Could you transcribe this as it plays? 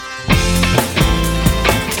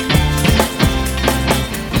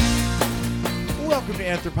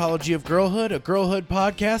Anthropology of Girlhood, a girlhood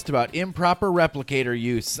podcast about improper replicator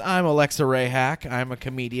use. I'm Alexa Ray Hack. I'm a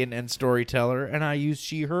comedian and storyteller, and I use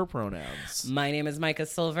she, her pronouns. My name is Micah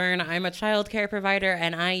Silvern. I'm a child care provider,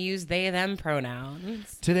 and I use they, them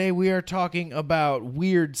pronouns. Today we are talking about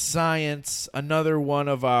Weird Science, another one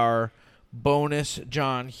of our bonus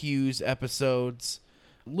John Hughes episodes.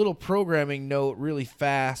 Little programming note really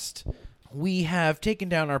fast. We have taken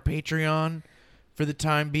down our Patreon for the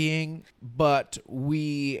time being, but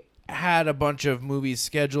we had a bunch of movies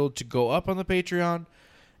scheduled to go up on the Patreon,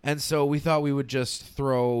 and so we thought we would just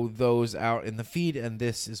throw those out in the feed, and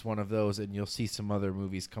this is one of those, and you'll see some other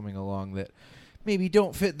movies coming along that maybe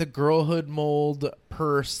don't fit the girlhood mold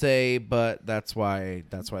per se, but that's why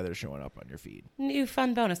they're showing up on your feed. New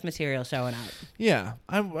fun bonus material showing up. Yeah,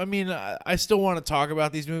 I still want to talk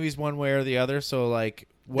about these movies one way or the other, so like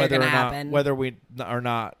whether or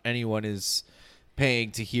not anyone is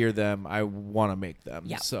paying to hear them, I want to make them.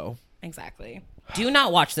 Yep. So exactly. Do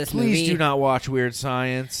not watch this movie. Please do not watch Weird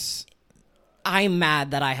Science. I'm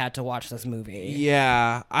mad that I had to watch this movie.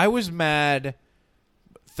 Yeah, I was mad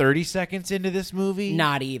 30 seconds into this movie.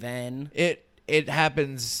 Not even. It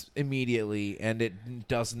happens immediately, and it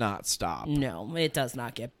does not stop. No, it does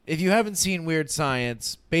not get... If you haven't seen Weird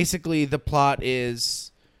Science, basically the plot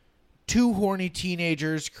is two horny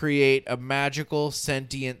teenagers create a magical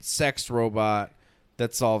sentient sex robot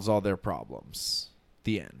that solves all their problems.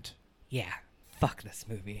 The end. Yeah, fuck this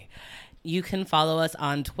movie. You can follow us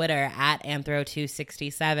on Twitter at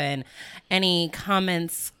Anthro267. Any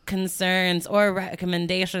comments, concerns, or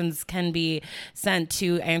recommendations can be sent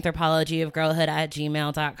to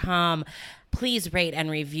anthropologyofgirlhood@gmail.com. Please rate and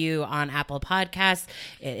review on Apple Podcasts.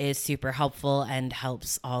 It is super helpful and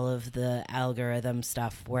helps all of the algorithm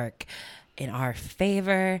stuff work in our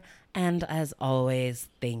favor. And as always,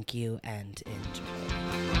 thank you and enjoy.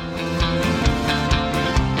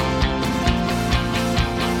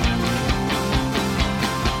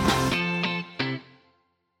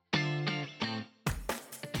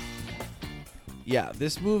 Yeah,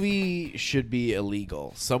 this movie should be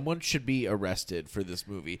illegal. Someone should be arrested for this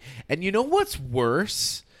movie. And you know what's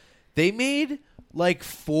worse? They made like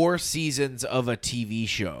 4 seasons of a TV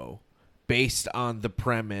show based on the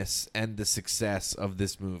premise and the success of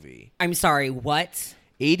this movie. I'm sorry, what?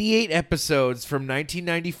 88 episodes from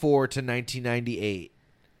 1994 to 1998,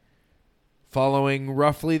 following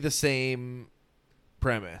roughly the same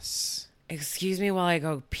premise. Excuse me while I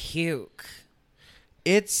go puke.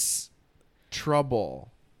 It's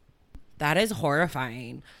trouble. That is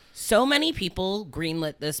horrifying. So many people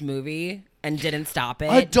greenlit this movie and didn't stop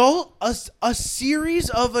it. A series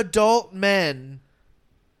of adult men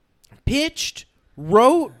pitched,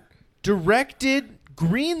 wrote, directed,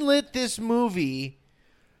 greenlit this movie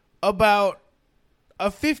about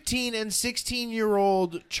a 15 and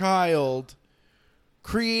 16-year-old child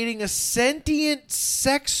creating a sentient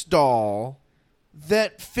sex doll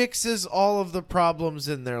that fixes all of the problems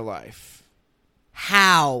in their life.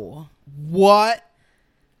 How? What?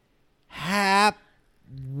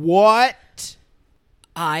 What?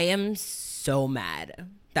 I am so mad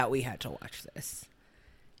that we had to watch this.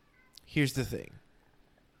 Here's the thing.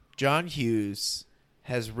 John Hughes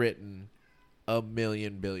has written a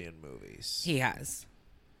billion movies. He has.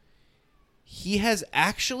 He has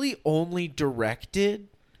actually only directed,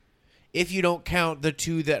 if you don't count the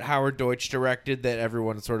 2 that Howard Deutsch directed that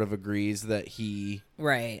everyone sort of agrees that he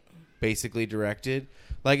right basically directed.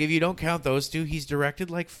 Like, if you don't count those 2, he's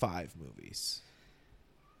directed like 5 movies.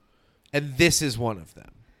 And this is one of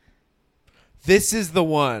them. This is the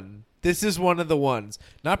one. This is one of the ones.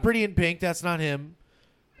 Not Pretty in Pink, that's not him.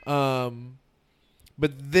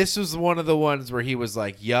 But this was one of the ones where he was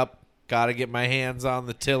like, yup, gotta get my hands on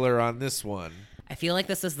the tiller on this one. I feel like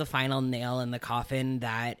this is the final nail in the coffin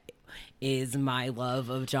that is my love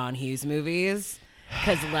of John Hughes movies.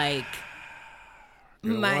 Because, like...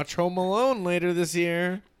 watch Home Alone later this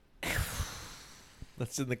year.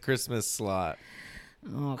 That's in the Christmas slot.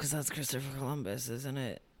 Oh, because that's Christopher Columbus, isn't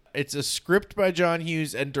it? It's a script by John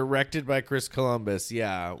Hughes and directed by Chris Columbus.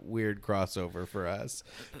 Yeah, weird crossover for us.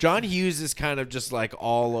 John Hughes is kind of just like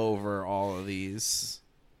all over all of these.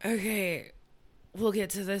 Okay, we'll get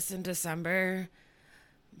to this in December,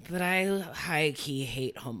 but I high-key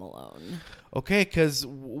hate Home Alone. Okay, because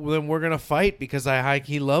then we're going to fight because I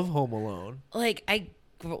high-key love Home Alone. Like,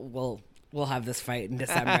 we'll have this fight in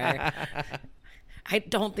December. I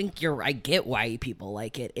don't think I get why people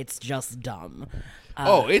like it. It's just dumb.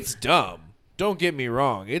 It's dumb. Don't get me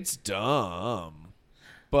wrong. It's dumb.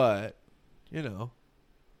 But,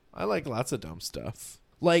 I like lots of dumb stuff.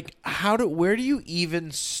 Like, where do you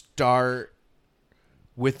even start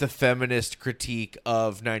with the feminist critique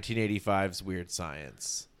of 1985's Weird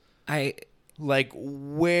Science. Like,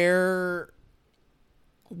 let's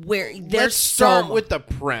start with the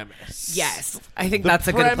premise. Yes, I think that's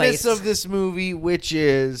a good place. The premise of this movie, which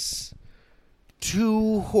is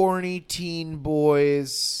two horny teen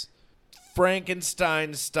boys,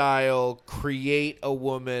 Frankenstein style, create a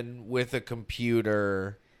woman with a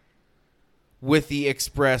computer with the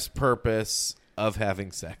express purpose of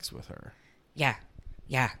having sex with her. Yeah.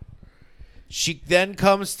 She then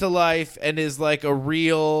comes to life and is like a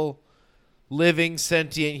real living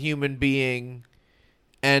sentient human being,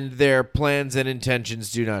 and their plans and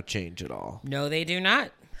intentions do not change at all. No, they do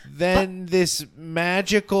not. Then this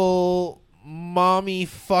magical mommy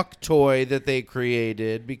fuck toy that they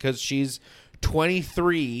created, because she's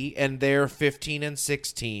 23 and they're 15 and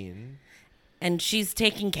 16. And she's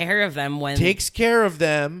taking care of them takes care of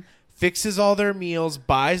them, fixes all their meals,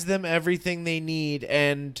 buys them everything they need,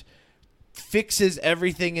 and fixes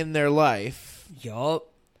everything in their life. Yup.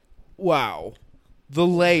 Wow. The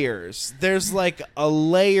layers. There's like a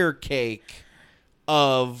layer cake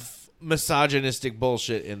of misogynistic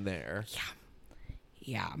bullshit in there.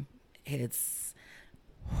 Yeah. It's...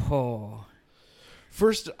 Oh.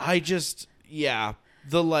 First,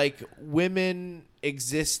 the like women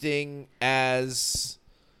existing as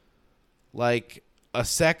like a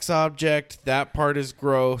sex object, that part is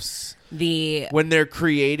gross. When they're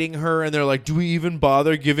creating her and they're like, do we even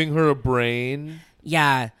bother giving her a brain?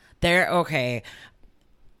 Yeah. Okay.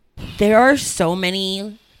 There are so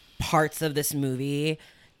many parts of this movie,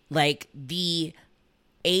 like the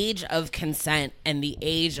age of consent and the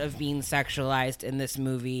age of being sexualized in this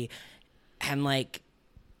movie, and like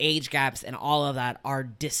age gaps and all of that are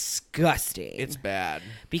disgusting. It's bad.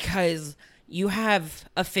 Because you have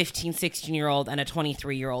a 15, 16-year-old and a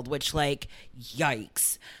 23-year-old, which, like,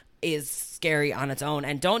 yikes, is scary on its own.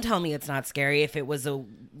 And don't tell me it's not scary. If it was a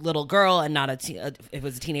little girl and not if it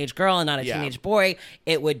was a teenage girl and not a teenage boy,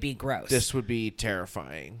 it would be gross. This would be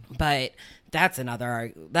terrifying. But that's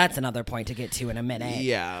another point to get to in a minute.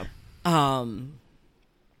 Yeah.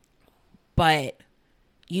 But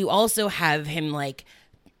you also have him, like,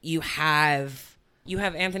 you have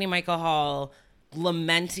Anthony Michael Hall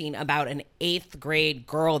lamenting about an 8th grade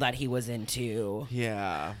girl that he was into.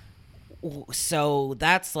 Yeah. So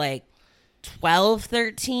that's like 12,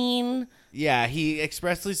 13. Yeah, he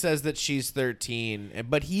expressly says that she's 13,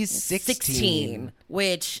 but he's 16.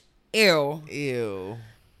 Which, ew. Ew.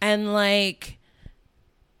 And like,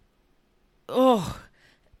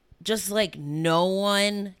 just like no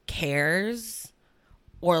one cares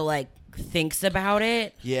or like thinks about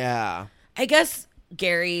it. Yeah. I guess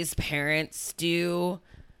Gary's parents do,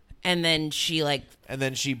 and then she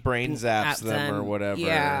brain zaps them or whatever.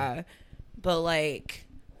 Yeah. But like,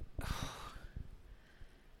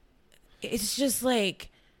 it's just like,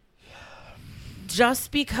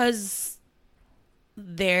 just because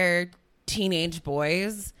they're teenage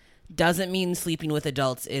boys doesn't mean sleeping with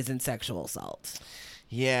adults isn't sexual assault.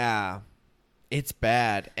 Yeah. It's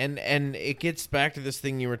bad. And it gets back to this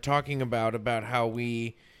thing you were talking about how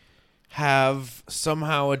we have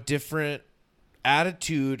somehow a different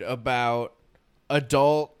attitude about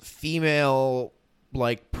adult female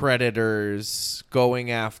like predators going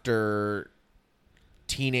after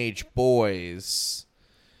teenage boys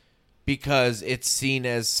because it's seen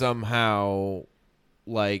as somehow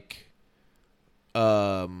like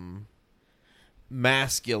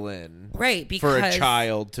masculine, right? Because for a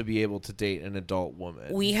child to be able to date an adult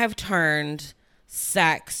woman. We have turned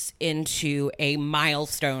sex into a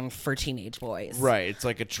milestone for teenage boys. Right. It's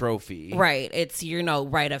like a trophy. Right. It's,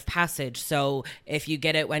 rite of passage. So if you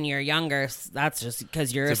get it when you're younger, that's just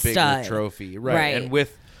because you're it's a stud. Bigger trophy. Right. And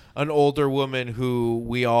with an older woman who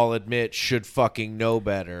we all admit should fucking know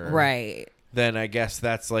better. Right. Then I guess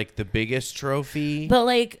that's like the biggest trophy. But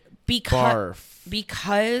like,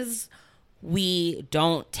 because we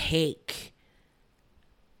don't take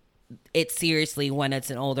it seriously when it's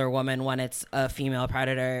an older woman, when it's a female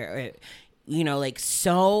predator, like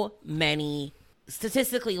so many,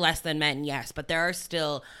 statistically less than men, yes, but there are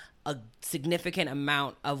still a significant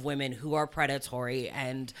amount of women who are predatory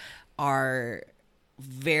and are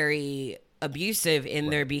very abusive in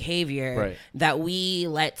their behavior that we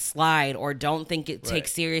let slide or don't think it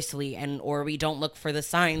takes seriously, or we don't look for the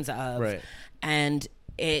signs of. And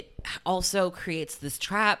it also creates this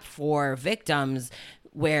trap for victims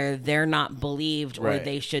where they're not believed or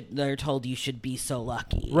they're told you should be so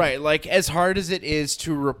lucky. Right. Like, as hard as it is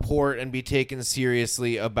to report and be taken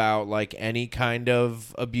seriously about like any kind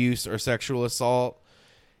of abuse or sexual assault,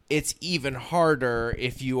 it's even harder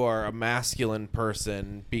if you are a masculine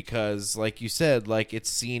person because, like you said, like it's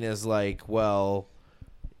seen as like, well,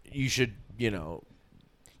 you should, You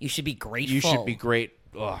should be grateful. you should be great.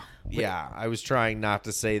 Ugh. Yeah, I was trying not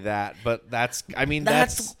to say that, but that's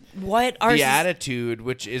what our the attitude,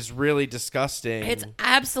 which is really disgusting. It's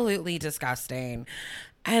absolutely disgusting.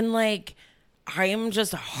 And like, I am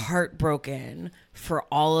just heartbroken for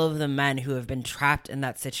all of the men who have been trapped in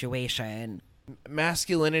that situation.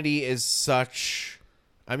 Masculinity is such,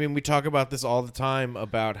 I mean, we talk about this all the time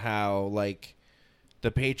about how like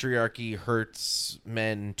the patriarchy hurts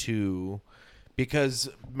men too, because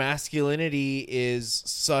masculinity is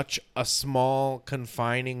such a small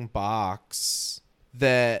confining box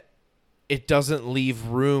that it doesn't leave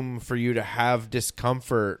room for you to have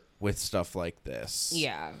discomfort with stuff like this.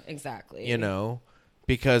 Yeah, exactly.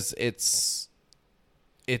 Because it's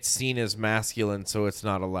seen as masculine, so it's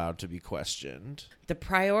not allowed to be questioned. The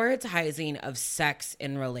prioritizing of sex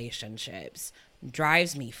in relationships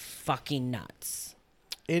drives me fucking nuts.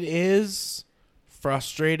 It is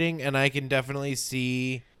frustrating, and I can definitely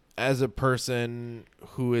see, as a person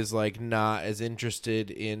who is like not as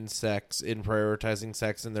interested in sex, in prioritizing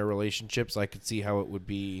sex in their relationships, I could see how it would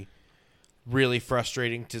be really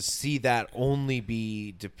frustrating to see that only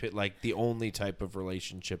be like the only type of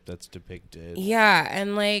relationship that's depicted. Yeah,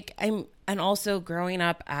 and like and also growing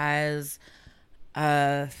up as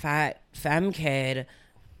a fat femme kid,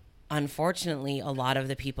 unfortunately, a lot of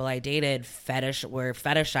the people I dated were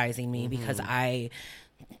fetishizing me because I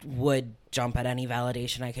would jump at any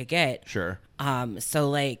validation I could get. Sure. So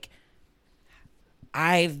like,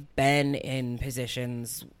 I've been in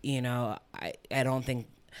positions, I don't think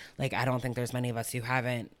there's many of us who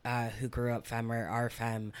haven't, who grew up femme or are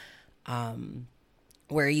femme,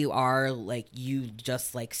 where you are like, you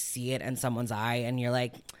just like see it in someone's eye and you're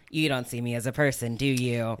like, you don't see me as a person, do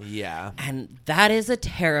you? Yeah. And that is a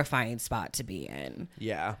terrifying spot to be in.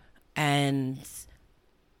 Yeah. And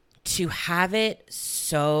to have it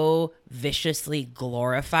so viciously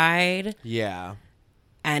glorified. Yeah.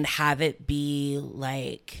 And have it be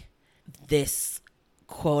like this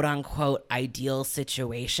quote unquote ideal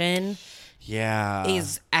situation. Yeah.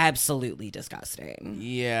 Is absolutely disgusting.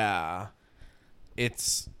 Yeah.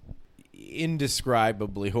 It's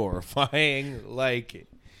indescribably horrifying. Like,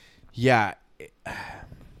 yeah.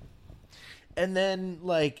 And then,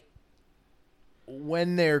 like,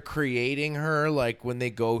 when they're creating her, like, when they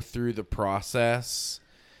go through the process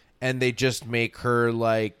and they just make her,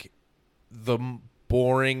 like, the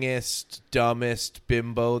boringest, dumbest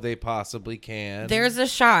bimbo they possibly can. There's a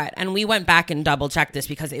shot, and we went back and double checked this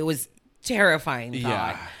because it was terrifying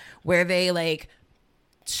thought, where they, like,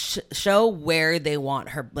 show where they want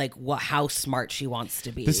her, like how smart she wants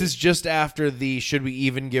to be. This is just after the should we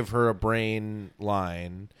even give her a brain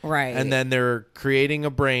line. Right. And then they're creating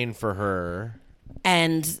a brain for her.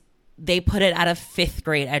 And they put it at a 5th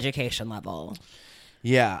grade education level.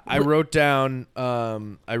 Yeah, I wrote down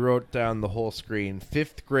the whole screen.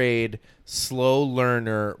 5th grade, slow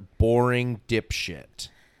learner, boring dipshit.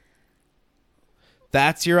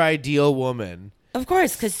 That's your ideal woman. Of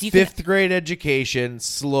course, because you 5th grade education,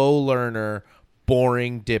 slow learner,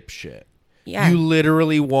 boring dipshit. Yeah. You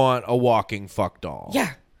literally want a walking fuck doll.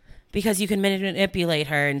 Yeah. Because you can manipulate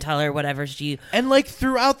her and tell her whatever she... And, like,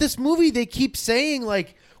 throughout this movie, they keep saying,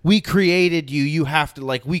 like, we created you. You have to,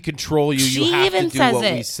 like, we control you. You have to do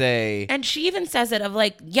what we say. And she even says it of,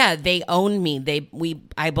 like, yeah, they own me.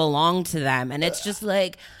 I belong to them. And it's just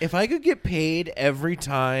like... If I could get paid every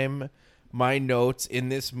time my notes in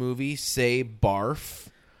this movie say barf,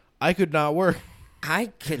 I could not work. I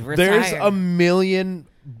could retire. There's a million...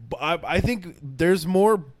 I think there's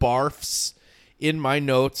more barfs in my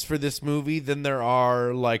notes for this movie than there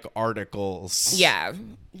are, like, articles. Yeah.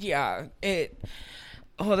 Yeah.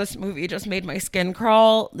 This movie just made my skin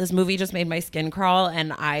crawl.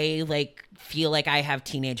 And I, like, feel like I have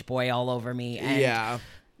teenage boy all over me. And, yeah.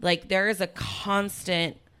 Like, there is a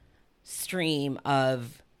constant stream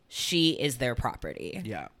of she is their property.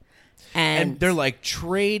 Yeah. And they're, like,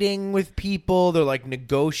 trading with people. They're, like,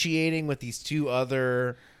 negotiating with these 2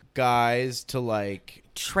 other guys to, like...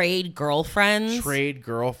 Trade girlfriends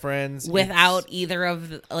without either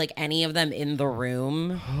of, like, any of them in the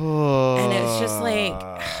room. And it's just,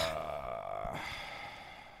 like...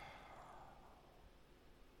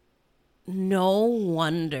 No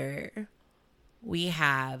wonder we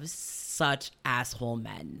have such asshole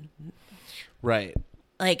men. Right.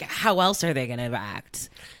 Like, how else are they going to act?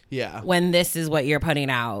 Yeah. When this is what you're putting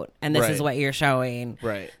out and this Right. is what you're showing.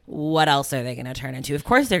 Right. What else are they going to turn into? Of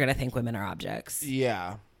course they're going to think women are objects.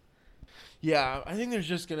 Yeah. Yeah, I think there's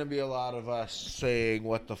just going to be a lot of us saying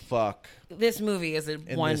what the fuck This movie is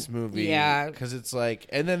in one. this movie. Yeah. Because it's like,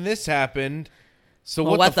 and then this happened. So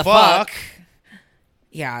Well, what the fuck?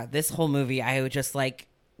 Yeah, this whole movie, I would just like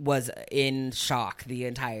was in shock the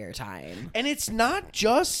entire time. And it's not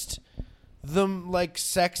just the like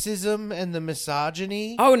sexism and the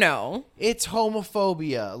misogyny. Oh no. It's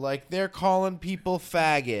homophobia. Like they're calling people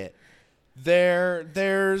faggot.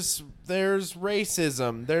 There's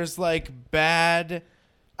racism. There's like bad.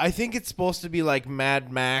 I think it's supposed to be like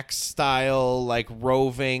Mad Max style, like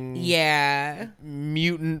roving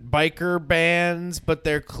mutant biker bands, but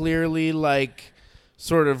they're clearly like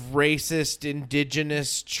sort of racist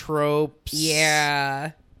indigenous tropes.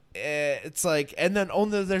 Yeah. It's like, and then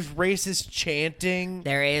there's racist chanting.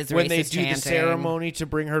 There is when racist they do chanting. the ceremony to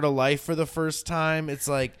bring her to life for the first time. It's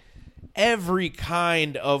like every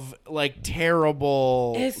kind of like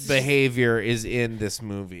terrible behavior is in this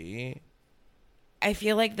movie. I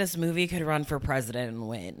feel like this movie could run for president and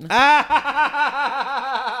win.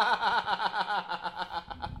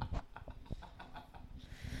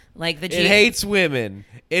 Like it hates women.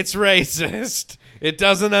 It's racist. It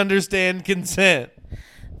doesn't understand consent.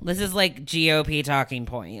 This is like GOP talking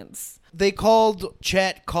points.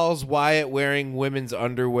 Chet calls Wyatt wearing women's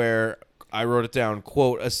underwear, I wrote it down,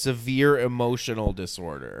 quote, a severe emotional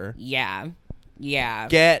disorder. Yeah. Yeah.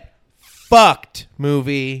 Get fucked,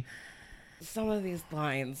 movie. Some of these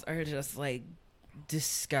lines are just like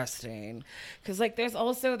disgusting. Because like there's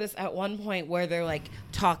also this at one point where they're like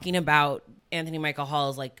talking about Anthony Michael Hall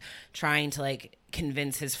is like trying to like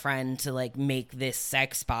convince his friend to like make this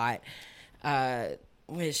sex bot.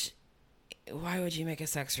 Which, why would you make a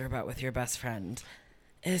sex robot with your best friend?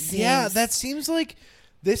 Yeah, that seems like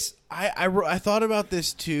this. I thought about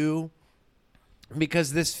this too,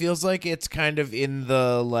 because this feels like it's kind of in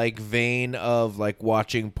the like vein of like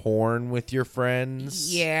watching porn with your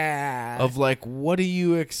friends. Yeah. Of like, what do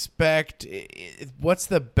you expect? What's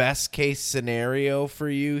the best case scenario for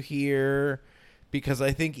you here? Because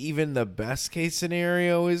I think even the best case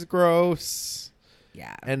scenario is gross.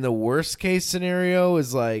 Yeah. And the worst case scenario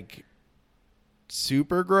is like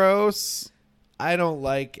super gross. I don't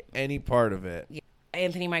like any part of it. Yeah.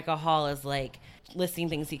 Anthony Michael Hall is like listing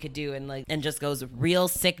things he could do and just goes real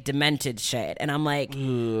sick, demented shit. And I'm like,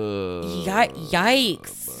 yikes.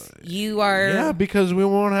 You are. Yeah, because we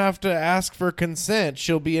won't have to ask for consent.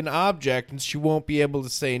 She'll be an object and she won't be able to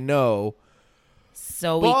say no.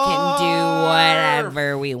 So we can do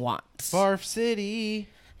whatever we want. Barf City.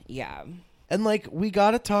 Yeah. And, like, we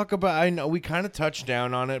got to talk about, I know we kind of touched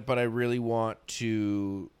down on it, but I really want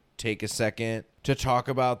to take a second to talk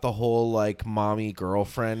about the whole, like, mommy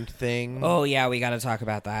girlfriend thing. Oh, yeah, we got to talk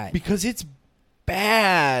about that. Because it's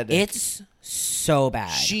bad. It's so bad.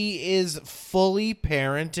 She is fully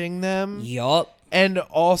parenting them. Yup. And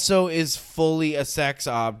also is fully a sex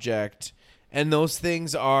object. And those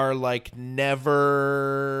things are, like, never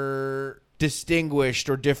distinguished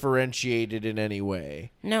or differentiated in any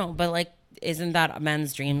way. No, but, like, isn't that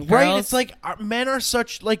men's dream, girls? Right, it's like men are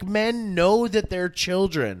such, like, men know that they're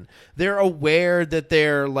children. They're aware that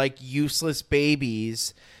they're, like, useless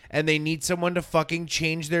babies, and they need someone to fucking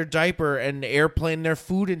change their diaper and airplane their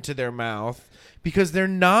food into their mouth because they're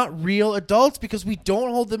not real adults, because we don't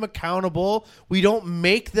hold them accountable. We don't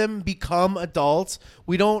make them become adults.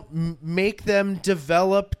 We don't make them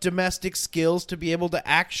develop domestic skills to be able to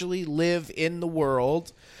actually live in the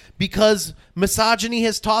world. Because misogyny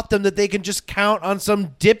has taught them that they can just count on some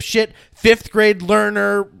dipshit 5th grade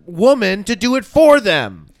learner woman to do it for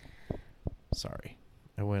them. Sorry,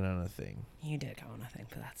 I went on a thing. You did go on a thing,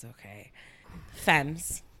 but that's okay.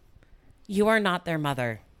 Femmes, you are not their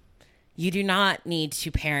mother. You do not need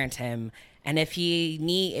to parent him. And if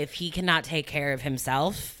he cannot take care of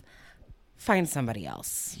himself, find somebody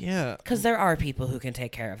else. Yeah. Because there are people who can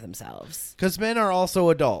take care of themselves. Because men are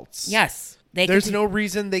also adults. Yes. There's no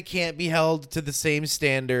reason they can't be held to the same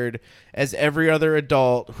standard as every other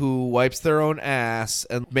adult who wipes their own ass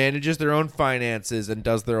and manages their own finances and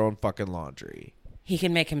does their own fucking laundry. He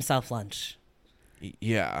can make himself lunch.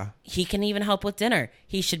 Yeah. He can even help with dinner.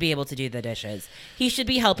 He should be able to do the dishes. He should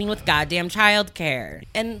be helping with goddamn childcare.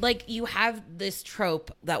 And like you have this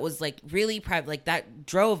trope that was like really like that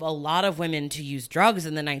drove a lot of women to use drugs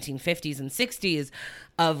in the 1950s and 60s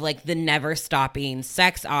of like the never stopping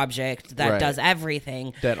sex object that does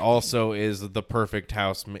everything. That also is the perfect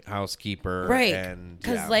housekeeper. Right.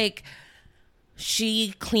 Because like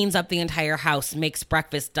she cleans up the entire house, makes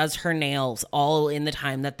breakfast, does her nails all in the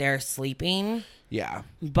time that they're sleeping. Yeah.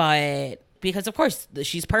 But because of course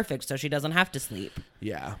she's perfect, so she doesn't have to sleep.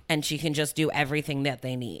 Yeah. And she can just do everything that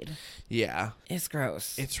they need. Yeah. It's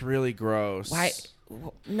gross. It's really gross. Why,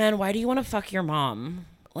 man, why do you want to fuck your mom?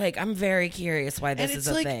 Like, I'm very curious why this is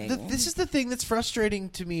a thing. This is the thing that's frustrating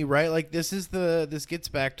to me, right? Like, this gets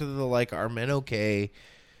back to the, like, are men okay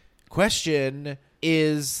question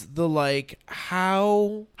is the, like,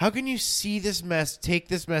 how can you see this take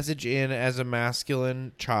this message in as a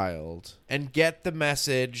masculine child and get the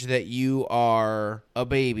message that you are a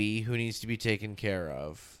baby who needs to be taken care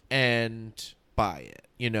of and buy it,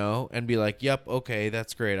 you know, and be like, yep, okay,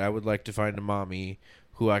 that's great. I would like to find a mommy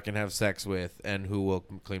who I can have sex with and who will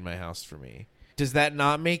clean my house for me. Does that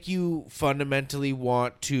not make you fundamentally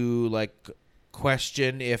want to, like,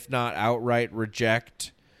 question, if not outright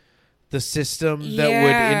reject, the system that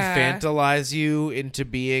would infantilize you into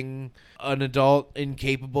being an adult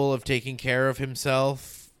incapable of taking care of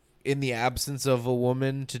himself in the absence of a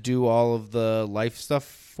woman to do all of the life stuff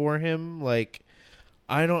for him? Like,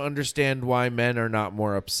 I don't understand why men are not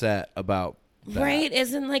more upset about that. Right?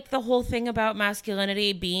 Isn't, like, the whole thing about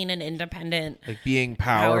masculinity being an independent, like, being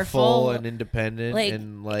powerful and independent, like,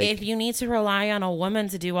 and, like, if you need to rely on a woman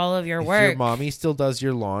to do all of your if work, your mommy still does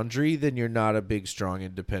your laundry, then you're not a big, strong,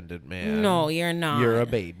 independent man. No, you're not. You're a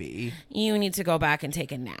baby. You need to go back and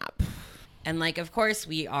take a nap. And, like, of course,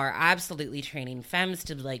 we are absolutely training femmes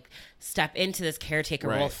to, like, step into this caretaker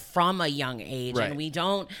role from a young age. Right. And we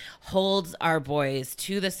don't hold our boys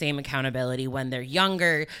to the same accountability when they're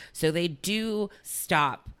younger. So they do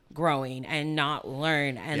stop growing and not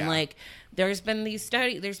learn. And, like, there's been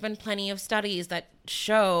plenty of studies that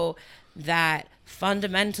show that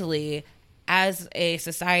fundamentally, as a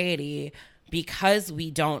society, because we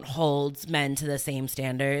don't hold men to the same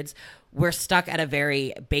standards, we're stuck at a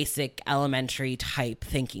very basic elementary type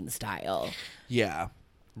thinking style. Yeah.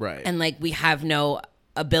 Right. And, like, we have no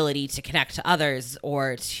ability to connect to others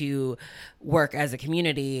or to work as a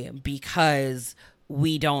community because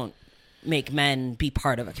we don't make men be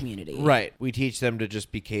part of a community. Right. We teach them to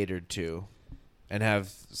just be catered to and have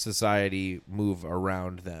society move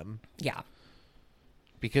around them. Yeah.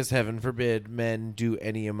 Because heaven forbid men do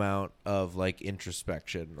any amount of, like,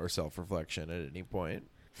 introspection or self-reflection at any point.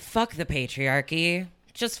 Fuck the patriarchy.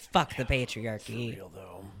 Just fuck the patriarchy. For real,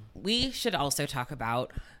 though. We should also talk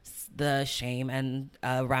about the shame and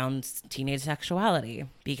around teenage sexuality,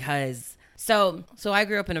 because so I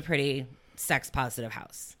grew up in a pretty sex positive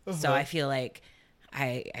house. So I feel like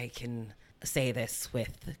I can say this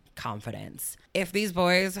with confidence. If these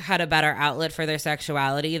boys had a better outlet for their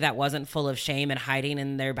sexuality that wasn't full of shame and hiding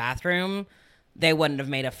in their bathroom, they wouldn't have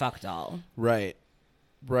made a fuck doll. Right.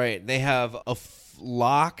 Right. They have a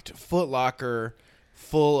locked Foot Locker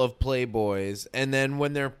full of Playboys, and then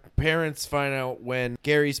when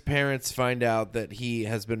Gary's parents find out that he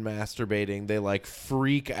has been masturbating, they, like,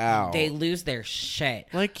 freak out. They lose their shit.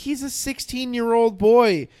 Like, he's a 16-year-old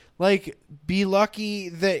boy. Like, be lucky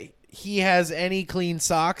that he has any clean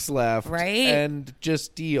socks left. Right? And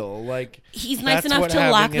just deal. Like, he's nice that's enough what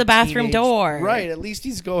to lock having the a bathroom door. Right. At least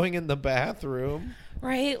he's going in the bathroom.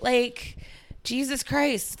 Right? Like, Jesus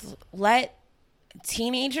Christ.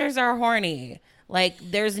 Teenagers are horny. Like,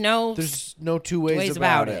 there's no two ways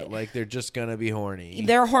about it. Like, they're just gonna be horny.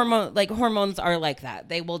 Their hormones are like that.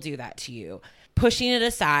 They will do that to you. Pushing it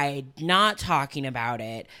aside, not talking about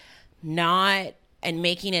it, and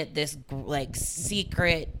making it this, like,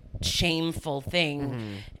 secret, shameful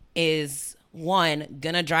thing is, one,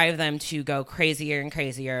 gonna drive them to go crazier and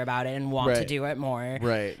crazier about it and want to do it more.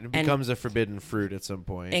 Right. It becomes a forbidden fruit at some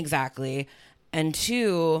point. Exactly. And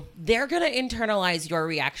two, they're going to internalize your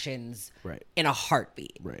reactions in a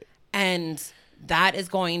heartbeat. Right. And that is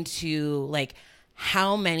going to, like,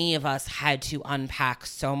 how many of us had to unpack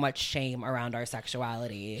so much shame around our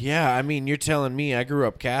sexuality? Yeah, I mean, you're telling me I grew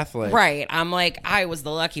up Catholic. Right. I'm like, I was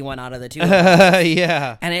the lucky one out of the two of us.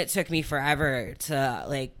 Yeah. And it took me forever to,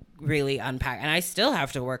 like, really unpack, and I still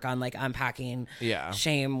have to work on, like, unpacking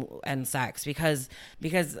shame and sex because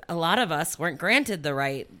a lot of us weren't granted the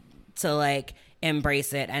right to, like,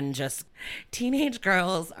 embrace it, and just teenage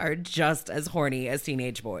girls are just as horny as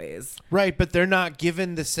teenage boys. Right, but they're not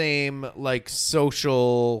given the same, like,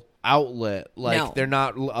 social outlet. Like, they're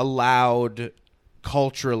not allowed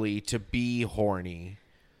culturally to be horny.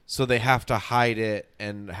 So they have to hide it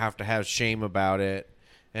and have to have shame about it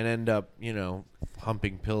and end up, you know,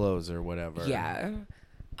 humping pillows or whatever. Yeah.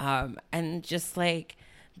 And just, like,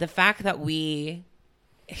 the fact that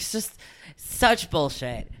it's just such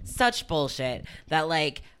bullshit that,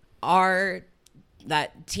 like,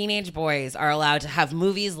 that teenage boys are allowed to have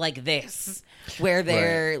movies like this where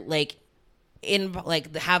they're like in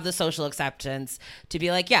like have the social acceptance to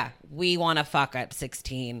be like, yeah, we want to fuck at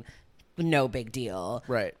 16, no big deal.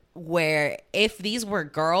 Right. Where if these were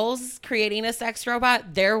girls creating a sex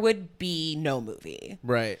robot, there would be no movie.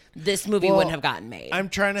 Right. This movie wouldn't have gotten made. I'm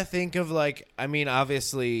trying to think of like, I mean,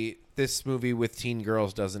 obviously this movie with teen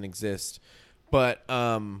girls doesn't exist, but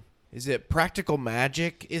is it Practical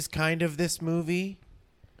Magic is kind of this movie?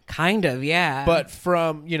 Kind of, yeah. But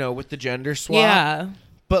from, with the gender swap. Yeah.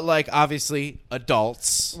 But like obviously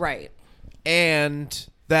adults. Right. And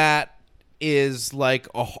that is like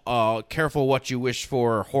a careful what you wish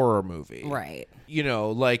for horror movie. Right.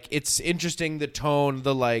 Like it's interesting the tone,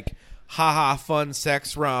 the like haha fun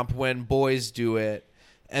sex romp when boys do it,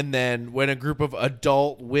 and then when a group of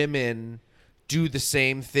adult women do the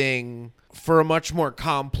same thing for a much more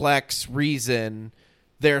complex reason,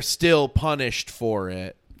 they're still punished for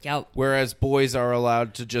it. Yep. Whereas boys are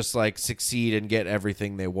allowed to just like succeed and get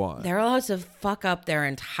everything they want. They're allowed to fuck up their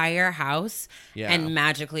entire house Yeah. and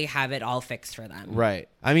magically have it all fixed for them. Right.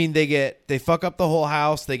 I mean, they fuck up the whole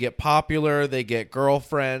house. They get popular. They get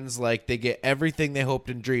girlfriends. Like they get everything they hoped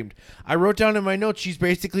and dreamed. I wrote down in my notes, she's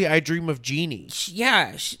basically I Dream of Jeannie.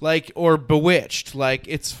 Yeah. Like, or Bewitched. Like,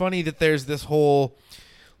 it's funny that there's this whole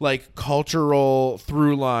like cultural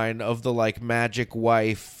through line of the like magic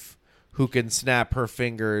wife who can snap her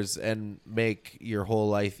fingers and make your whole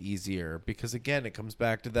life easier. Because again, it comes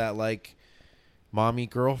back to that like mommy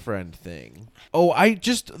girlfriend thing. Oh,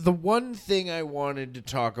 the one thing I wanted to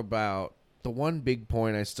talk about, the one big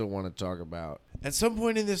point I still want to talk about. At some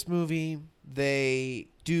point in this movie, they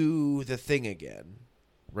do the thing again,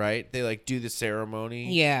 right? They like do the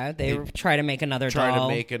ceremony. Yeah, they try to make another Try doll.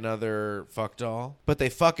 to make another fuck doll. But they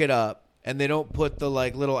fuck it up. And they don't put the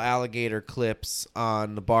like little alligator clips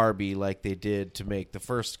on the Barbie like they did to make the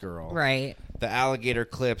first girl. Right. The alligator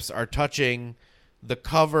clips are touching the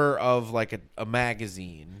cover of like a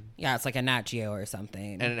magazine. Yeah, it's like a Nat Geo or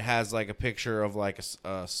something. And it has like a picture of like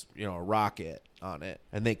a rocket on it.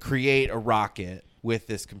 And they create a rocket with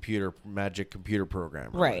this magic computer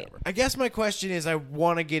program. Right. Whatever. I guess my question is I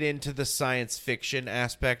want to get into the science fiction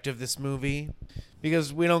aspect of this movie.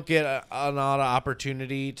 Because we don't get a lot of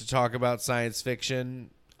opportunity to talk about science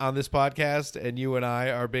fiction on this podcast, and you and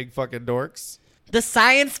I are big fucking dorks. The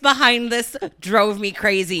science behind this drove me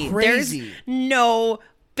crazy. Crazy. There's no...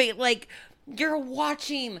 Like, you're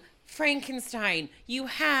watching Frankenstein. You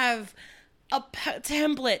have a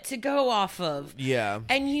template to go off of. Yeah.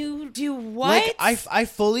 And you do what? Like, I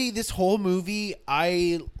fully... This whole movie,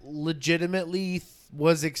 I legitimately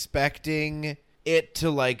was expecting it to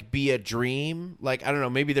like be a dream. Like, I don't know,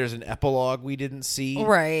 maybe there's an epilogue we didn't see.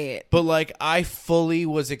 Right. But like I fully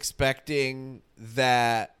was expecting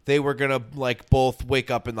that they were gonna like both wake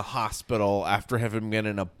up in the hospital after having been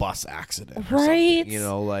in a bus accident. Right.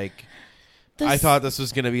 Like I thought this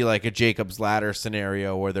was gonna be like a Jacob's Ladder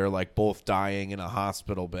scenario where they're like both dying in a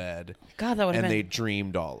hospital bed. God, that would have and been... they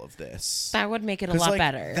dreamed all of this. That would make it a lot like,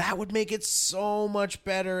 better. That would make it so much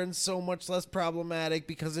better and so much less problematic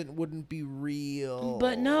because it wouldn't be real.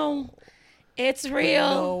 But no, it's real.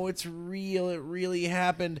 No, it's real. It really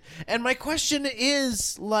happened. And my question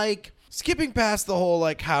is, like, skipping past the whole,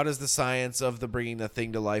 like, how does the science of the bringing the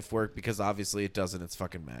thing to life work? Because obviously it doesn't. It's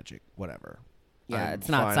fucking magic. Whatever. Yeah, it's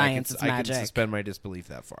not science, it's magic. I can suspend my disbelief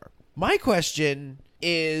that far. My question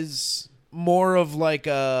is more of like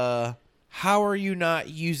how are you not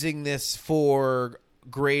using this for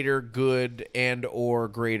greater good and or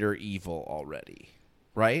greater evil already?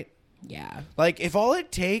 Right? Yeah. Like, if all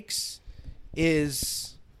it takes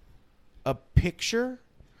is a picture,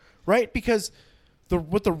 right? Because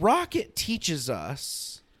what the rocket teaches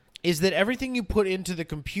us is that everything you put into the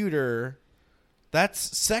computer...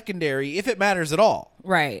 That's secondary if it matters at all.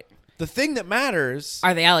 Right. The thing that matters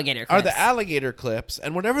are the alligator clips.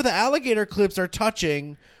 And whatever the alligator clips are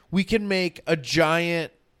touching, we can make a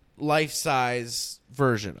giant life-size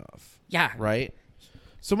version of. Yeah. Right?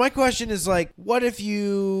 So my question is like, what if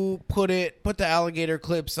you put the alligator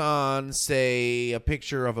clips on, say, a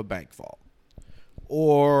picture of a bank vault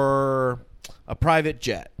or a private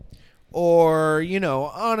jet or,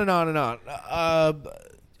 on and on and on.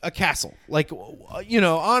 A castle, like, on and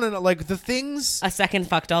on, like the things. A second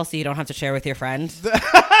fuck doll so you don't have to share with your friend.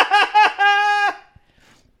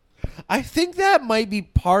 I think that might be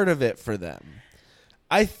part of it for them.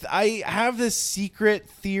 I have this secret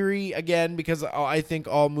theory, again, because I think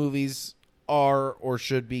all movies are or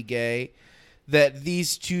should be gay, that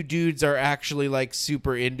these two dudes are actually like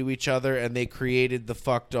super into each other and they created the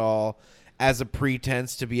fuck doll as a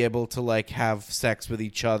pretense to be able to like have sex with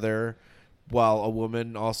each other while a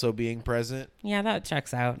woman also being present. Yeah, that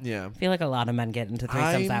checks out. Yeah. I feel like a lot of men get into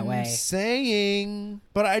threesomes that way. Saying,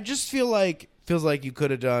 but I just feels like you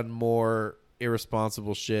could have done more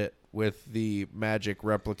irresponsible shit with the magic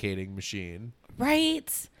replicating machine.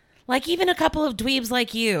 Right? Like, even a couple of dweebs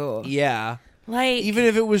like you. Yeah. Like, Even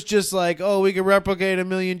if it was just like, oh, we can replicate 1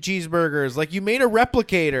 million cheeseburgers. Like, you made a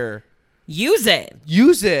replicator. use it.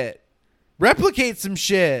 Use it. Replicate some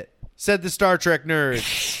shit, said the Star Trek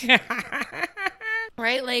nerds.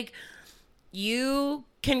 Right? Like, you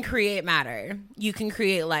can create matter. You can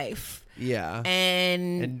create life. Yeah.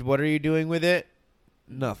 And what are you doing with it?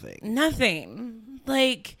 Nothing. nothing.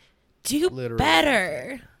 Like, do Literally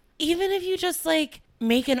better. Even if you just, like,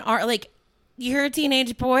 make an art, like, you're a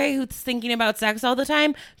teenage boy who's thinking about sex all the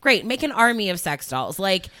time. Great. Make an army of sex dolls.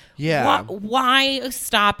 Like, Yeah. why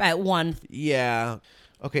stop at one? Yeah.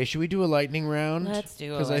 Okay, should we do a lightning round? Let's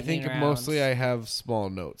do a Because I think lightning mostly round. I have small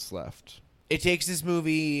notes left. It takes this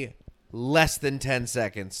movie less than 10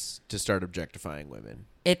 seconds to start objectifying women.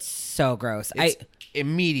 It's so gross. It's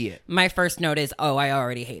immediate. My first note is, oh, I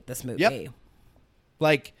already hate this movie. Yep.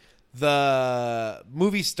 Like, the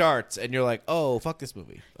movie starts and you're like, oh, fuck this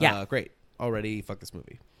movie. Yeah. Great. Already fuck this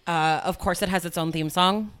movie. Of course, it has its own theme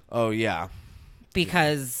song Oh, yeah.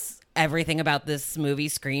 because everything about this movie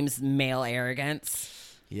screams male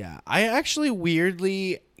arrogance. Yeah. I actually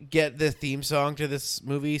weirdly get the theme song to this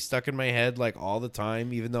movie stuck in my head like all the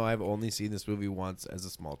time, even though I've only seen this movie once as a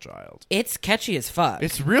small child. It's catchy as fuck.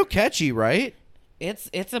 It's real catchy, right?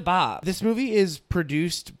 It's a bop. This movie is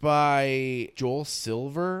produced by Joel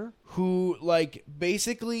Silver, who, like,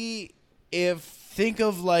 basically, think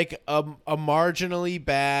of like a marginally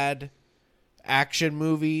bad action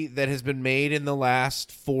movie that has been made in the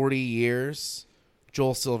last 40 years.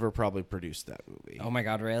 Joel Silver probably produced that movie. Oh my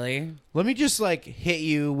god, really? Let me just like hit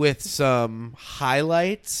you with some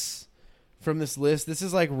highlights from this list. This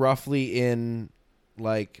is like roughly in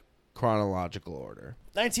like chronological order.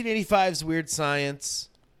 1985's Weird Science.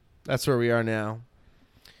 That's where we are now.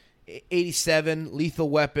 87, Lethal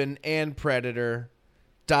Weapon and Predator.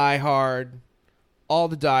 Die Hard. All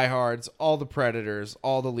the Die Hards, all the Predators,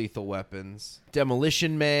 all the Lethal Weapons.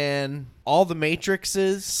 Demolition Man. All the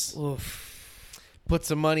Matrixes. Oof. Put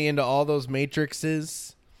some money into all those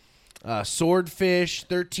Matrixes. Swordfish,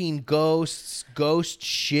 13 Ghosts, Ghost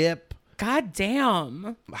Ship, God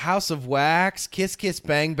damn. House of Wax, Kiss Kiss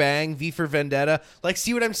Bang Bang, V for Vendetta. Like,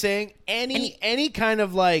 see what I'm saying? Any kind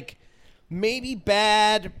of like maybe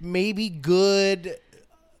bad, maybe good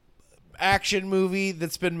action movie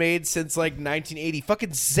that's been made since like 1980.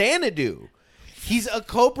 Fucking Xanadu. He's a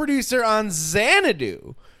co-producer on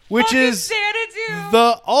Xanadu, which Fucking is Xanadu.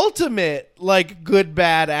 the ultimate like good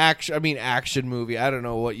bad action movie. I don't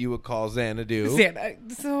know what you would call Xanadu.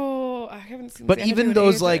 So I haven't seen. But Xanadu even in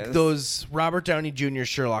those ages. like those Robert Downey Jr.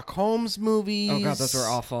 Sherlock Holmes movies. Oh god, those were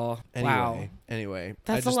awful. Wow, Anyway,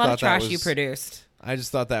 that's I a just lot of thought that trash was- you produced. I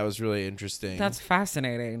just thought that was really interesting. That's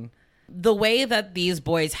fascinating. The way that these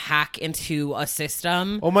boys hack into a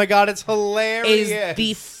system oh my god, it's hilarious. is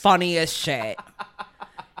the funniest shit.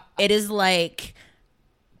 It is like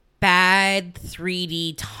bad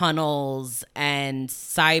 3D tunnels and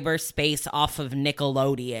cyberspace off of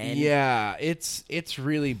Nickelodeon. Yeah, it's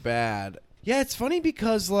really bad. Yeah, it's funny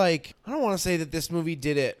because like I don't want to say that this movie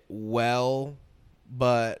did it well,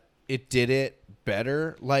 but it did it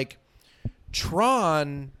better. Like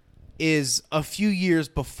Tron is a few years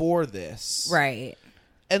before this. Right.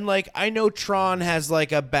 And like I know Tron has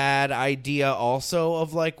like a bad idea also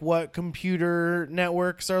of like what computer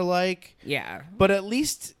networks are like, Yeah. but at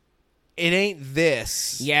least it ain't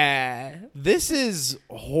this. Yeah. This is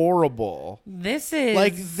horrible. This is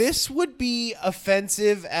Like this would be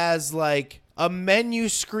offensive as like a menu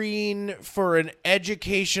screen for an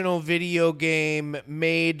educational video game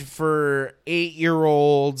made for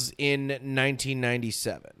 8-year-olds in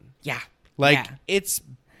 1997. Yeah. Like Yeah. it's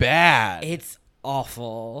bad. It's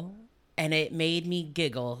awful. And it made me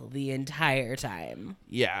giggle the entire time.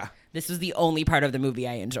 Yeah. This was the only part of the movie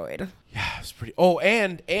I enjoyed. Yeah, it was pretty. Oh,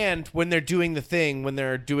 and when they're doing the thing, when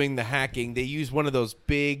they're doing the hacking, they use one of those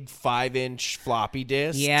big 5-inch floppy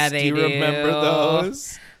disks. Yeah, they do. You remember do.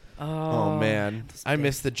 those? Oh, Oh man, I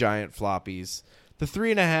miss the giant floppies. The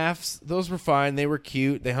 3.5s, those were fine. They were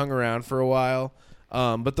cute. They hung around for a while.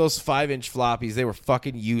 But those 5-inch floppies, they were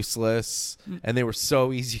fucking useless, and they were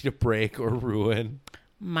so easy to break or ruin.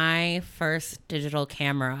 My first digital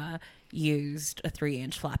camera used a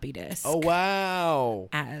 3-inch floppy disk. Oh wow!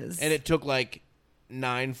 As And it took like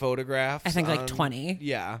 9 photographs. I think like on- 20.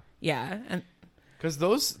 Yeah. Yeah. And Because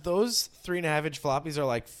those 3.5-inch floppies are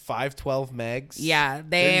like 512 megs. yeah,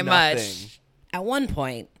 They're they much. nothing. At one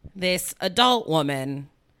point, this adult woman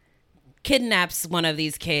kidnaps one of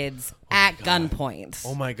these kids at gunpoint.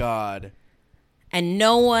 Oh my God. And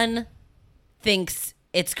no one thinks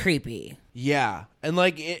it's creepy. Yeah. And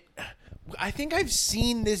like I think I've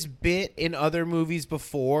seen this bit in other movies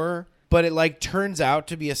before, but it like turns out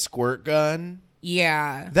to be a squirt gun.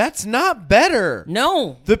 Yeah. That's not better.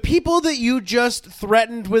 No. The people that you just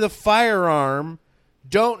threatened with a firearm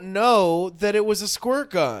don't know that it was a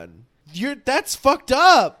squirt gun. That's fucked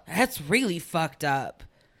up. That's really fucked up.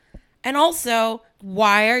 And also,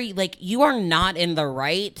 why are you, like, you are not in the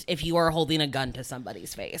right if you are holding a gun to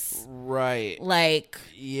somebody's face. Right. Like,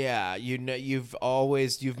 yeah, you know, you've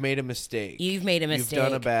made a mistake. You've made a mistake. You've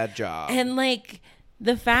done a bad job. And like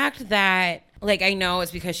the fact that, like, I know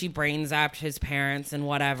it's because she brain zapped his parents and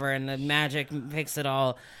whatever, and the magic fixed it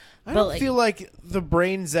all. I don't feel like the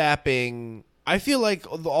brain zapping. I feel like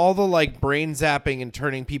all the like brain zapping and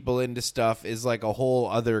turning people into stuff is like a whole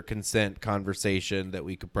other consent conversation that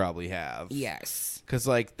we could probably have. Yes. Because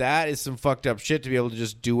like that is some fucked up shit to be able to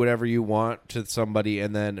just do whatever you want to somebody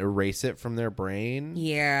and then erase it from their brain.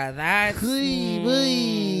 Yeah, that's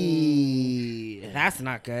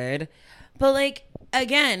not good. But like,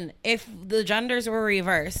 again, if the genders were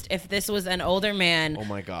reversed, if this was an older man, oh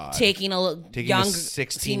my God, taking a young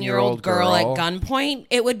 16-year-old girl at gunpoint,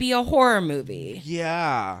 it would be a horror movie.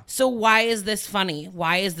 Yeah. So why is this funny?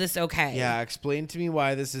 Why is this okay? Yeah, explain to me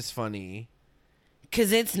why this is funny.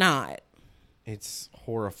 Because it's not. It's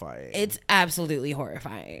horrifying. It's absolutely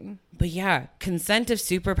horrifying. But yeah, consent of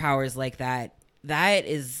superpowers like that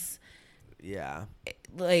is... Yeah.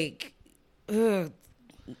 Like... Ugh.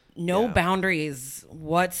 No boundaries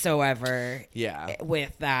whatsoever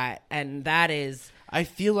with that. And that is... I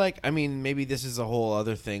feel like, I mean, maybe this is a whole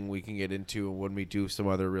other thing we can get into when we do some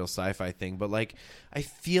other real sci-fi thing. But, like, I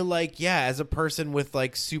feel like, yeah, as a person with,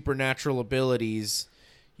 like, supernatural abilities,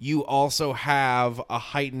 you also have a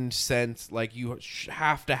heightened sense, like, you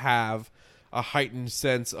have to have a heightened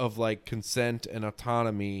sense of, like, consent and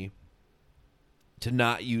autonomy to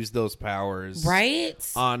not use those powers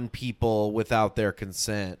on people without their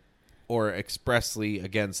consent or expressly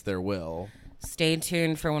against their will. Stay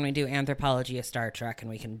tuned for when we do Anthropology of Star Trek,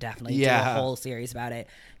 and we can definitely do a whole series about it.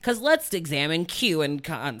 Because let's examine Q and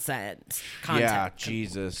consent.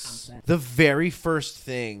 Jesus. The very first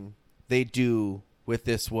thing they do with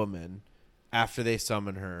this woman after they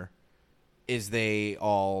summon her is they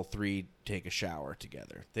all three take a shower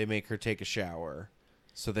together. They make her take a shower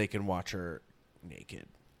so they can watch her naked.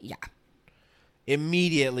 Yeah.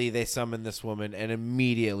 Immediately they summon this woman and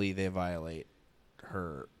immediately they violate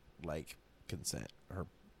her like consent or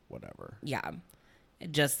whatever. Yeah.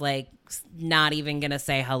 Just like not even gonna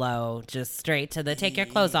say hello, just straight to the take your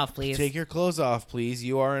clothes off, please. Take your clothes off, please.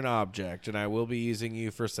 You are an object and I will be using you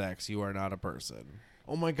for sex. You are not a person.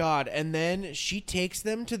 Oh my God. And then she takes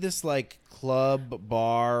them to this like club,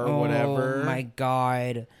 bar, or whatever. Oh my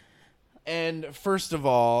God. And first of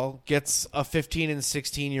all, gets a 15 and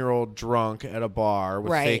 16-year-old drunk at a bar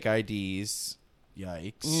with fake IDs.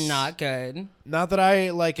 Yikes. Not good. Not that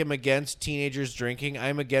I like am against teenagers drinking.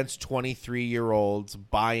 I'm against 23-year-olds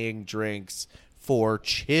buying drinks for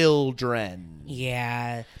children.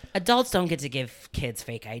 Yeah. Adults don't get to give kids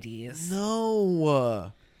fake IDs.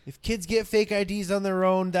 No. If kids get fake IDs on their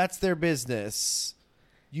own, that's their business.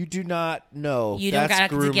 You do not know. You don't got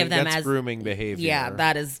to give them as grooming behavior. Yeah,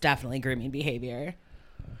 that is definitely grooming behavior.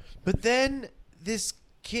 But then this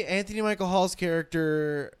kid, Anthony Michael Hall's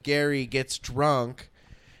character Gary, gets drunk,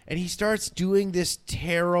 and he starts doing this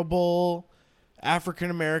terrible African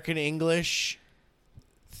American English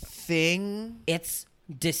thing. It's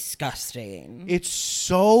disgusting. It's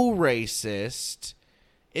so racist.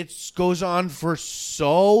 It goes on for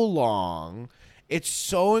so long. It's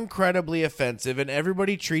so incredibly offensive, and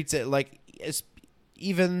everybody treats it like,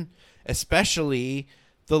 especially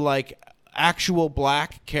the like actual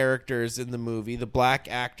black characters in the movie. The black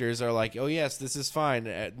actors are like, oh yes, this is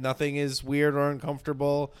fine. Nothing is weird or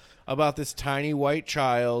uncomfortable about this tiny white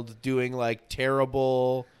child doing like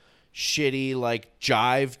terrible, shitty, like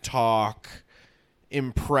jive talk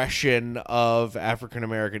impression of African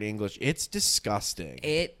American English. It's disgusting.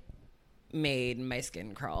 It made my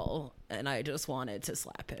skin crawl, and I just wanted to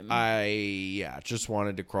slap him. I just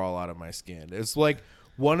wanted to crawl out of my skin. It's like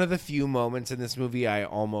one of the few moments in this movie I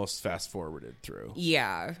almost fast forwarded through.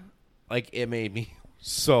 Yeah. Like, it made me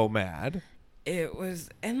so mad. It was,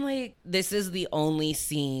 and like, this is the only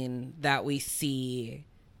scene that we see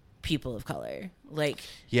people of color. Like,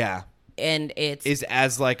 yeah. And is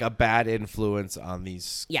as like a bad influence on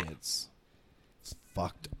these kids. It's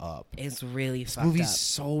fucked up. It's really fucked up. This movie's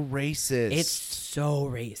so racist. It's so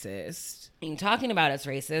racist. And talking about its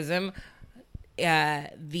racism,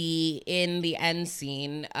 in the end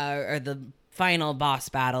scene or the final boss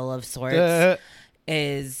battle of sorts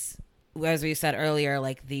is, as we said earlier,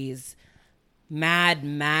 like these Mad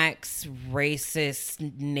Max racist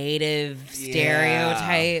native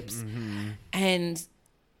stereotypes. And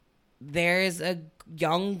there's a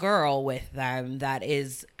young girl with them that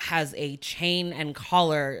has a chain and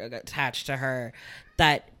collar attached to her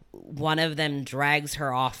that one of them drags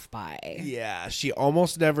her off by. Yeah, she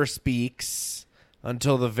almost never speaks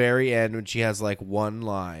until the very end when she has like one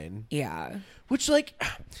line. Yeah. Which, like,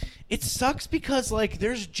 it sucks because, like,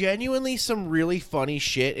 there's genuinely some really funny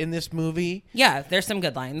shit in this movie. Yeah, there's some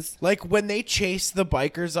good lines. Like, when they chase the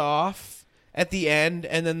bikers off at the end,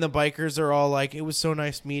 and then the bikers are all like, "It was so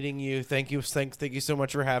nice meeting you. Thank you so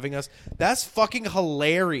much for having us." That's fucking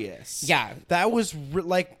hilarious. Yeah. That was,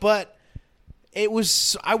 but it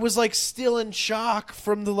was, I was, like, still in shock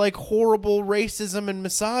from the, like, horrible racism and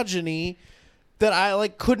misogyny that I,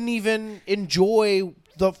 like, couldn't even enjoy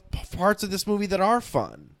the parts of this movie that are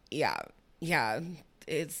fun. Yeah.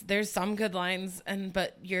 There's some good lines,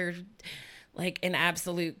 but you're like in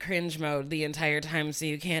absolute cringe mode the entire time, so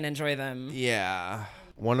you can't enjoy them. Yeah.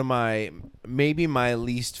 One of maybe my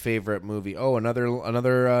least favorite movie. Oh,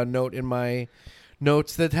 another note in my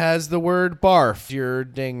notes that has the word barf. Your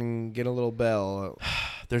ding, get a little bell.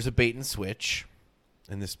 There's a bait and switch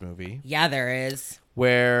in this movie. Yeah, there is.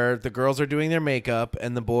 Where the girls are doing their makeup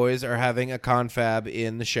and the boys are having a confab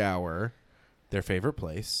in the shower, their favorite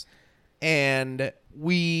place. And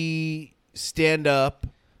we stand up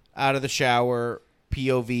out of the shower,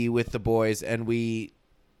 POV with the boys, and we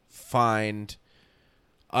find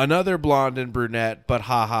another blonde and brunette, but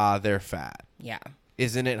haha, they're fat. Yeah.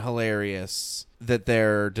 Isn't it hilarious that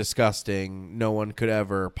they're disgusting? No one could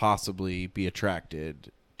ever possibly be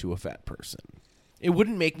attracted to a fat person. It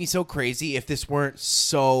wouldn't make me so crazy if this weren't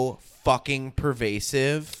so fucking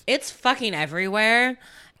pervasive. It's fucking everywhere,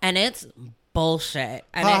 and it's bullshit.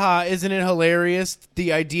 And Haha, isn't it hilarious?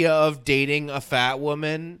 The idea of dating a fat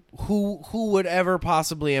woman. Who would ever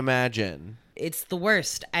possibly imagine? It's the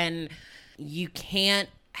worst, and you can't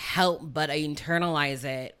help but internalize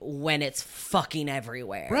it when it's fucking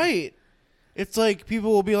everywhere. Right. It's like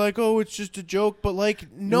people will be like, "Oh, it's just a joke," but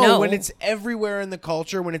like, no, when it's everywhere in the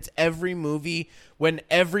culture, when it's every movie, when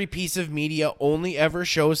every piece of media only ever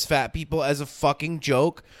shows fat people as a fucking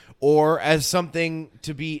joke or as something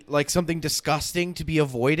to be like something disgusting to be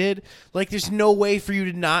avoided, like there's no way for you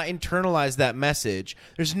to not internalize that message.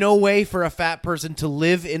 There's no way for a fat person to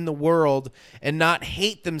live in the world and not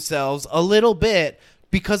hate themselves a little bit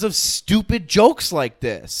because of stupid jokes like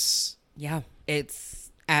this. Yeah, it's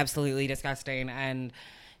absolutely disgusting, and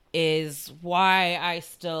is why I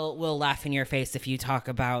still will laugh in your face if you talk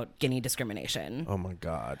about skinny discrimination. Oh my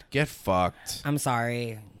God. Get fucked. I'm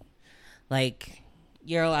sorry. Like,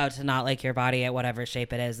 you're allowed to not like your body at whatever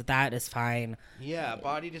shape it is. That is fine. Yeah,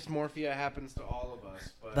 body dysmorphia happens to all of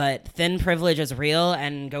us. But thin privilege is real,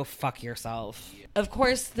 and go fuck yourself. Yeah. Of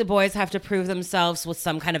course, the boys have to prove themselves with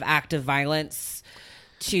some kind of act of violence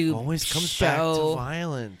to always comes show back to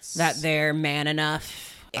violence. That they're man enough.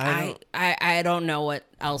 I don't know what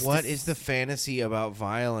else. What is the fantasy about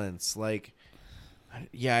violence? Like,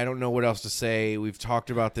 yeah, I don't know what else to say. We've talked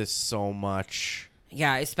about this so much.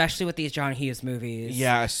 Yeah, especially with these John Hughes movies.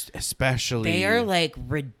 Yeah, especially. They are like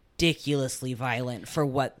ridiculously violent for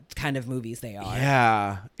what kind of movies they are.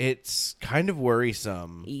 Yeah, it's kind of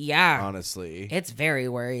worrisome. Yeah. Honestly. It's very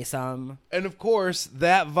worrisome. And of course,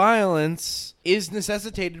 that violence is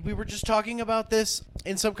necessitated. We were just talking about this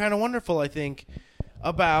in Some Kind of Wonderful, I think,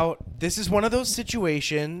 about this is one of those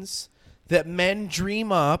situations that men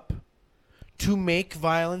dream up to make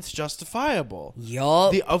violence justifiable.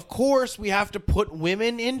 Yup. Of course, we have to put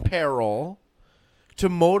women in peril to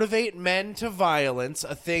motivate men to violence,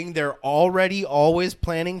 a thing they're already always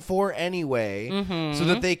planning for anyway, so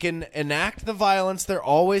that they can enact the violence they're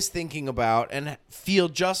always thinking about and feel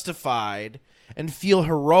justified and feel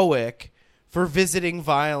heroic for visiting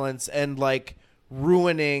violence and, like,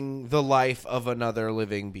 ruining the life of another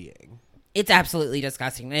living being. It's absolutely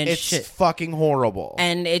disgusting. And it's fucking horrible.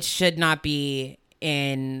 And it should not be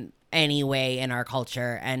in any way in our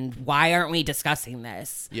culture. And why aren't we discussing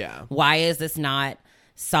this? Yeah. Why is this not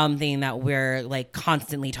something that we're like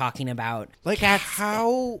constantly talking about? Like,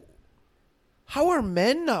 how are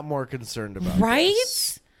men not more concerned about right?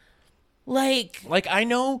 this? Like I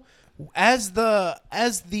know as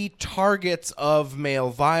the targets of male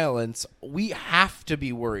violence, we have to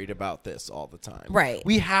be worried about this all the time. Right.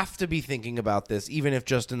 We have to be thinking about this, even if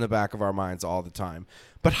just in the back of our minds all the time.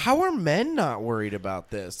 But how are men not worried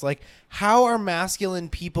about this? Like, how are masculine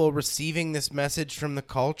people receiving this message from the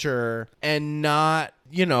culture and not,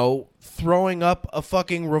 throwing up a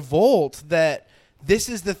fucking revolt that this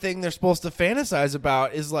is the thing they're supposed to fantasize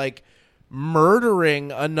about, is like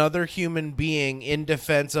murdering another human being in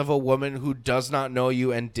defense of a woman who does not know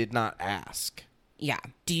you and did not ask. Yeah.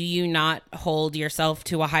 Do you not hold yourself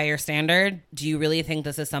to a higher standard? Do you really think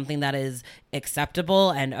this is something that is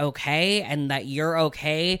acceptable and okay, and that you're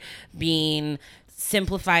okay being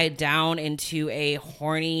simplified down into a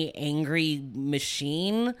horny, angry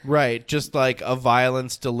machine? Right. Just like a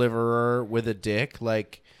violence deliverer with a dick.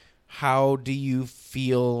 Like, how do you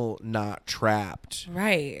feel not trapped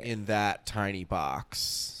in that tiny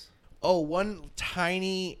box? Oh, one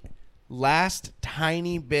last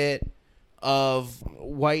tiny bit of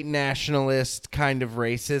white nationalist kind of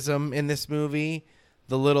racism in this movie.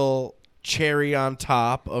 The little cherry on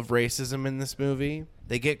top of racism in this movie.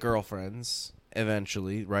 They get girlfriends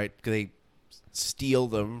eventually, right? They steal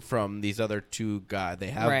them from these other two guys.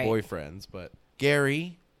 They have boyfriends, but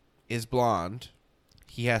Gary is blonde.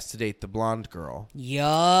 He has to date the blonde girl.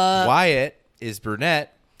 Yeah. Wyatt is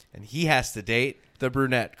brunette, and he has to date the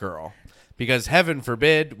brunette girl. Because heaven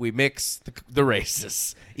forbid we mix the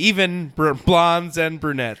races. Even blondes and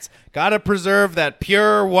brunettes. Gotta preserve that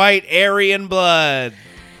pure white Aryan blood.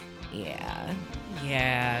 Yeah.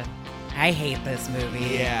 I hate this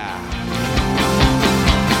movie. Yeah.